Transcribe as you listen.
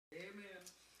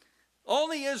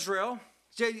Only Israel.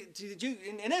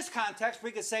 In this context,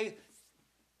 we could say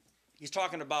he's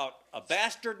talking about a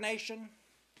bastard nation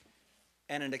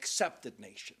and an accepted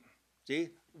nation.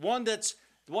 See, one that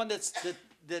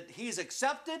he's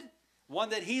accepted, one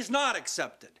that he's not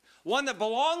accepted, one that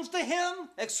belongs to him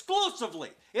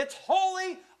exclusively. It's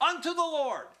holy unto the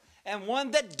Lord, and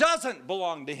one that doesn't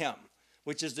belong to him,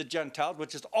 which is the Gentiles,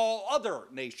 which is all other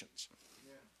nations.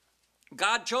 Yeah.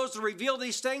 God chose to reveal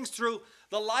these things through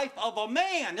the life of a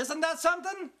man. Isn't that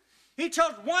something? He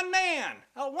chose one man.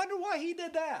 I wonder why he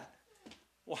did that.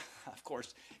 Well, of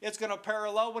course, it's going to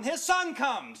parallel when his son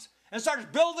comes and starts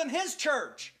building his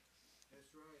church. That's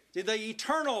right. See, the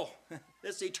eternal,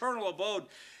 this eternal abode,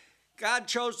 God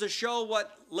chose to show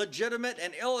what legitimate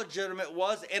and illegitimate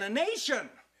was in a nation.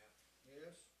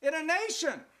 Yes. In a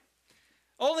nation.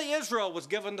 Only Israel was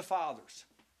given the fathers.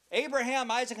 Abraham,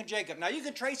 Isaac, and Jacob. Now, you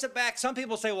can trace it back. Some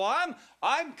people say, well,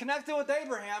 I'm connected with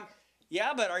Abraham.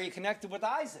 Yeah, but are you connected with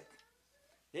Isaac?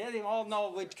 Yeah, they all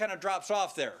know it kind of drops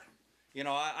off there. You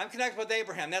know, I'm connected with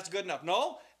Abraham. That's good enough.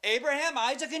 No, Abraham,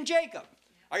 Isaac, and Jacob.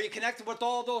 Are you connected with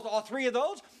all three of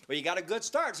those? Well, you got a good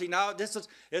start. See, now this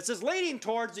is leading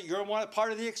towards that you're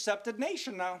part of the accepted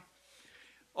nation now.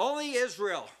 Only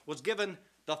Israel was given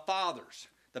the fathers,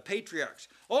 the patriarchs.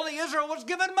 Only Israel was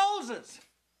given Moses.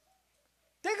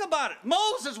 Think about it.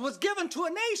 Moses was given to a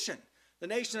nation, the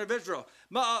nation of Israel.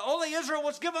 Only Israel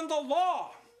was given the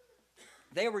law.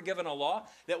 They were given a law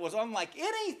that was unlike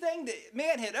anything that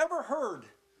man had ever heard.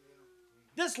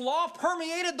 This law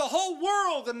permeated the whole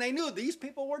world, and they knew these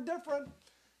people were different.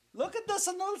 Look at this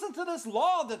and listen to this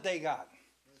law that they got.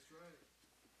 That's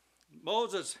right.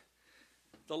 Moses,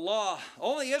 the law,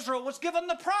 only Israel was given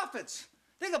the prophets.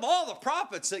 Think of all the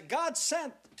prophets that God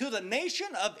sent to the nation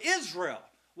of Israel.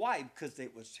 Why? Because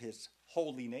it was his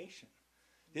holy nation.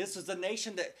 This is the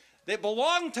nation that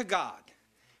belonged to God.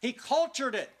 He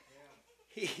cultured it.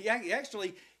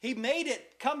 He made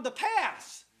it come to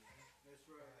pass.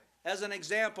 As an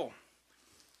example,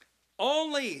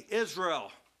 only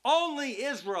Israel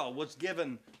was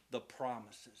given the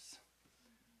promises.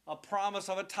 A promise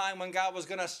of a time when God was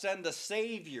going to send a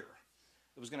Savior.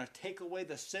 It was going to take away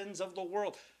the sins of the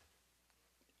world.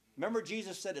 Remember,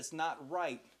 Jesus said it's not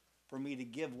right for me to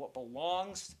give what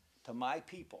belongs to my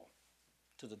people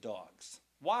to the dogs.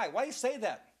 Why? Why do you say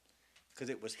that? Because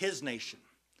it was his nation.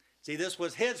 See, this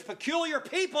was his peculiar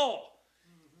people.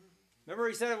 Remember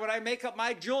he said, when I make up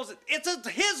my jewels, it's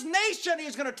his nation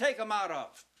he's going to take them out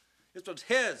of. This was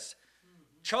his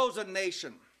chosen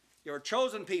nation. Your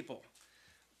chosen people.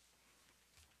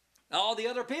 Now all the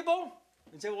other people,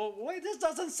 you say, well, wait, this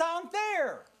doesn't sound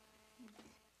fair.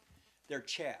 They're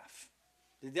chaff.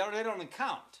 They don't even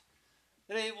count.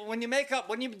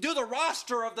 When you do the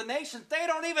roster of the nations, they're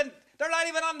not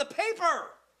even on the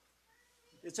paper.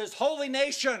 It says holy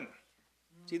nation.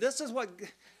 See, this is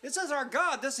our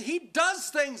God. He does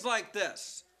things like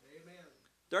this. Amen.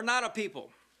 They're not a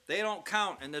people. They don't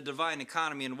count in the divine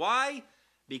economy. And why?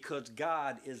 Because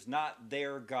God is not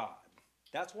their God.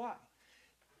 That's why.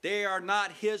 They are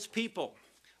not his people.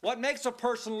 What makes a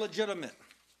person legitimate?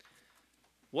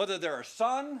 Whether they're a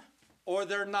son or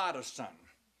they're not a son.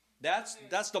 That's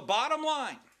the bottom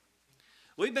line.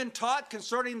 We've been taught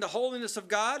concerning the holiness of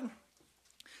God. It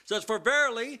says, for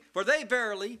they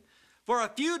verily, for a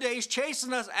few days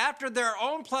chastened us after their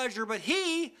own pleasure, but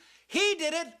he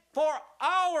did it for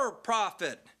our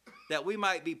profit, that we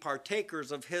might be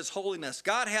partakers of his holiness.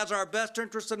 God has our best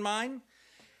interest in mind.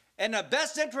 And the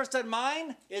best interest in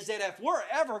mind is that if we're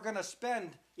ever going to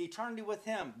spend eternity with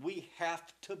him, we have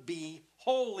to be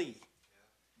holy.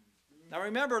 Now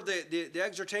remember the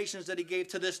exhortations that he gave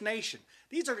to this nation.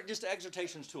 These are just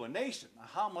exhortations to a nation. Now,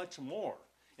 how much more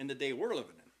in the day we're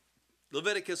living in?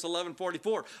 Leviticus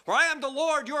 11:44. For I am the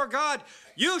Lord your God.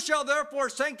 You shall therefore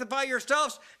sanctify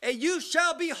yourselves, and you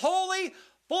shall be holy,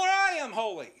 for I am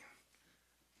holy.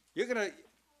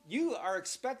 You are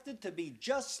expected to be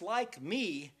just like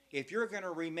me if you're going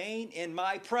to remain in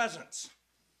my presence.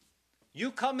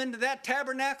 You come into that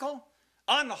tabernacle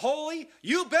unholy,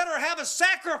 you better have a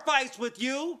sacrifice with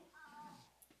you.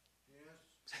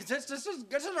 Yes. This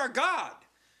is our God.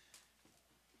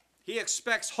 He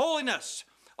expects holiness.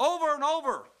 Over and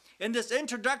over in this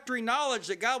introductory knowledge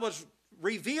that God was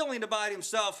revealing about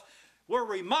himself, we're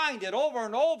reminded over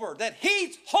and over that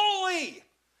he's holy.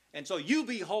 And so you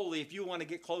be holy if you want to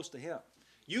get close to him.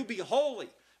 You be holy.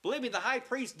 Believe me, the high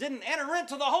priest didn't enter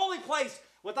into the holy place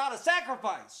without a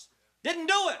sacrifice. Didn't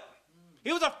do it.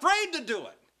 He was afraid to do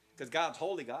it because God's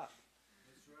holy God.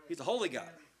 He's a holy God.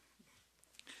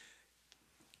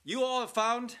 You all have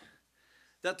found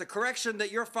that the correction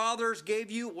that your fathers gave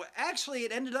you, actually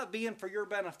it ended up being for your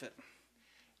benefit.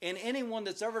 and anyone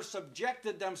that's ever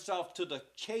subjected themselves to the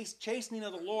chastening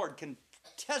of the Lord can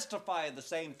testify the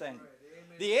same thing.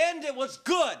 Right, the end, it was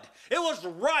good. It was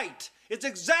right. It's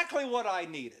exactly what I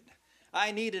needed.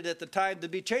 I needed at the time to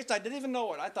be chastened. I didn't even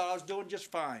know it. I thought I was doing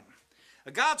just fine.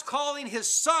 God's calling his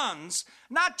sons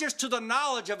not just to the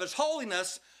knowledge of his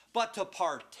holiness, but to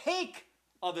partake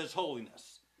of his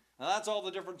holiness. Now that's all the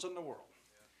difference in the world.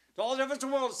 It's all the difference in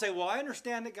the world to say, well, I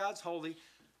understand that God's holy.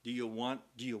 Do you want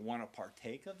to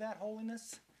partake of that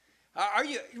holiness? Are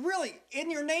you really,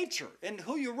 in your nature, in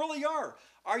who you really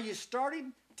are you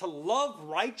starting to love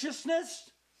righteousness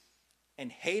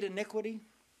and hate iniquity?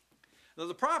 Now,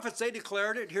 the prophets, they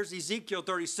declared it. Here's Ezekiel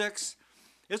 36.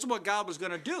 This is what God was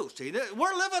going to do. See,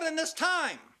 we're living in this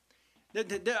time.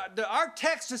 Our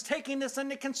text is taking this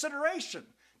into consideration,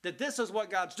 that this is what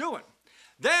God's doing.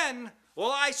 Then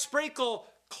will I sprinkle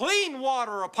clean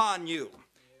water upon you,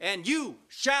 and you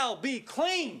shall be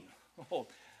clean. Oh,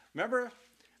 remember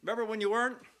when you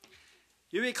weren't?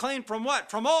 You be clean from what?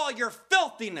 From all your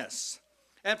filthiness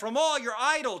and from all your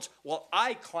idols. Well,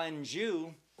 I cleanse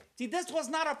you. See, this was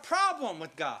not a problem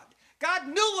with God. God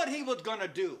knew what he was going to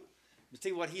do. You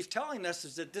see, what he's telling us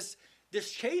is that this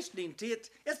chastening, see,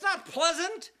 it's not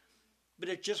pleasant, but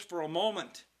it's just for a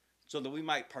moment so that we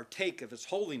might partake of his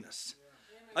holiness.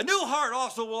 A new heart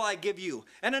also will I give you,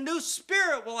 and a new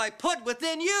spirit will I put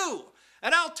within you.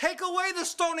 And I'll take away the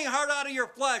stony heart out of your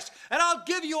flesh, and I'll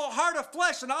give you a heart of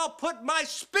flesh, and I'll put my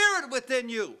spirit within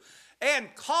you,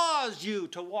 and cause you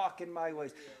to walk in my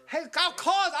ways. Hey,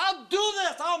 I'll do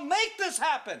this, I'll make this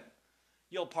happen.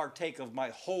 You'll partake of my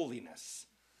holiness.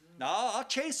 Now, I'll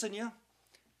chasten you.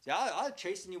 See, I'll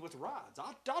chasten you with rods.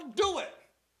 I'll do it.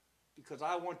 Because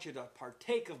I want you to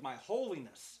partake of my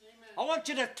holiness. Amen. I want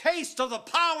you to taste of the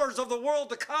powers of the world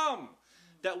to come.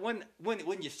 That when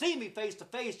you see me face to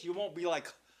face, you won't be like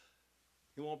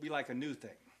a new thing.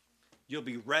 You'll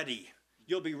be ready.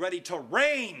 You'll be ready to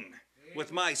reign Amen.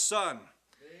 With my son.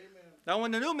 Amen. Now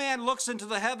when the new man looks into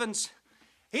the heavens,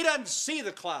 he doesn't see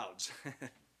the clouds.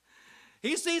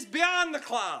 He sees beyond the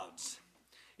clouds.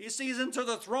 He sees into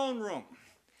the throne room.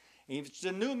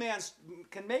 The new man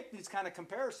can make these kind of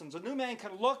comparisons. A new man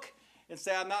can look and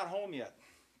say, I'm not home yet.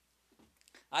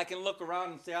 I can look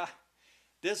around and say,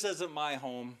 this isn't my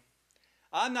home.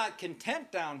 I'm not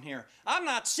content down here. I'm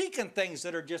not seeking things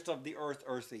that are just of the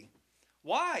earthy.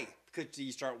 Why? Because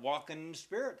you start walking in the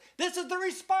Spirit. This is the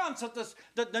response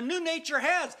that the new nature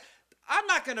has. I'm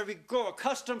not going to grow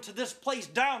accustomed to this place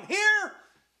down here.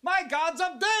 My God's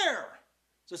up there.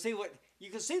 So see what... You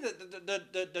can see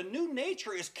that the new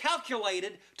nature is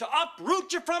calculated to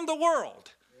uproot you from the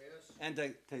world. Yes.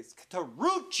 And to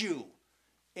root you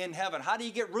in heaven. How do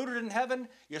you get rooted in heaven?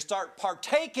 You start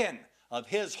partaking of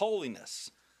his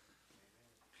holiness.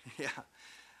 Yeah,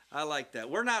 I like that.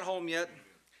 We're not home yet.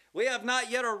 We have not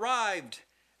yet arrived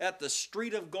at the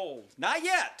street of gold. Not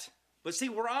yet. But see,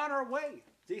 we're on our way.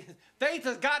 See, faith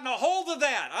has gotten a hold of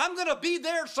that. I'm going to be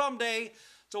there someday.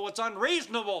 So it's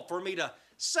unreasonable for me to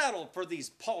settle for these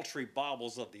paltry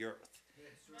baubles of the earth.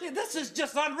 See, this is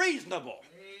just unreasonable.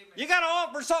 Amen. You got to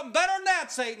offer something better than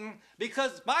that, Satan,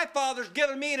 because my Father's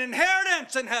given me an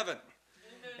inheritance in heaven,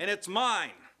 Amen. And it's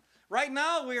mine. Right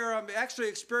now, we are actually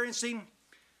experiencing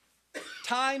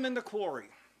time in the quarry.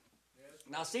 Yes.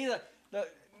 Now, see,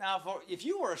 if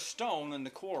you were a stone in the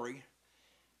quarry,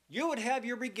 you would have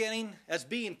your beginning as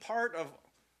being part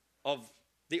of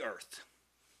the earth.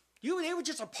 It was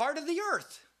just a part of the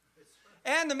earth.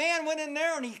 And the man went in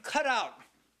there and he cut out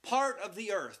part of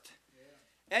the earth.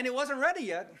 Yeah. And it wasn't ready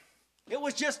yet. It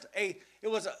was just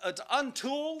it's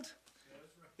untooled.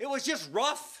 Yeah, it was just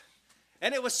rough.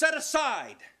 And it was set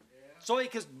aside. Yeah. So he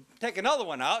could take another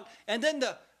one out. And then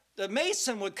the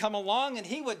mason would come along and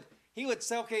he would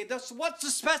say, okay, what's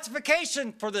the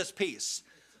specification for this piece?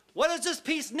 What does this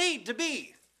piece need to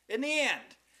be in the end?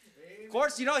 Of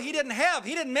course, he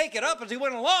didn't make it up as he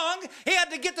went along. He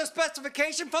had to get the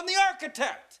specification from the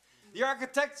architect. The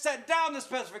architect sent down the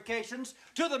specifications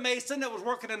to the mason that was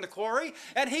working in the quarry,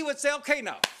 and he would say, okay,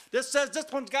 now, this says this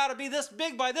one's got to be this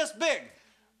big by this big.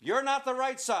 You're not the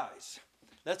right size.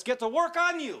 Let's get to work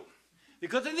on you.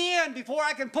 Because in the end, before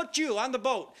I can put you on the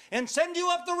boat and send you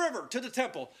up the river to the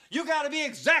temple, you got to be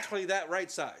exactly that right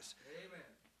size. Amen.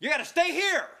 You got to stay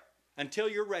here until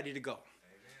you're ready to go.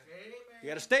 You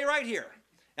got to stay right here.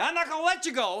 And I'm not going to let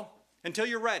you go until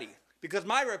you're ready, because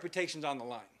my reputation's on the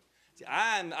line. See,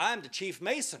 I'm the chief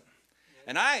mason,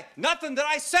 and nothing that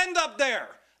I send up there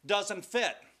doesn't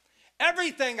fit.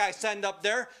 Everything I send up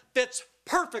there fits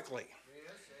perfectly.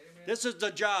 Yes, this is the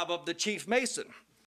job of the chief mason.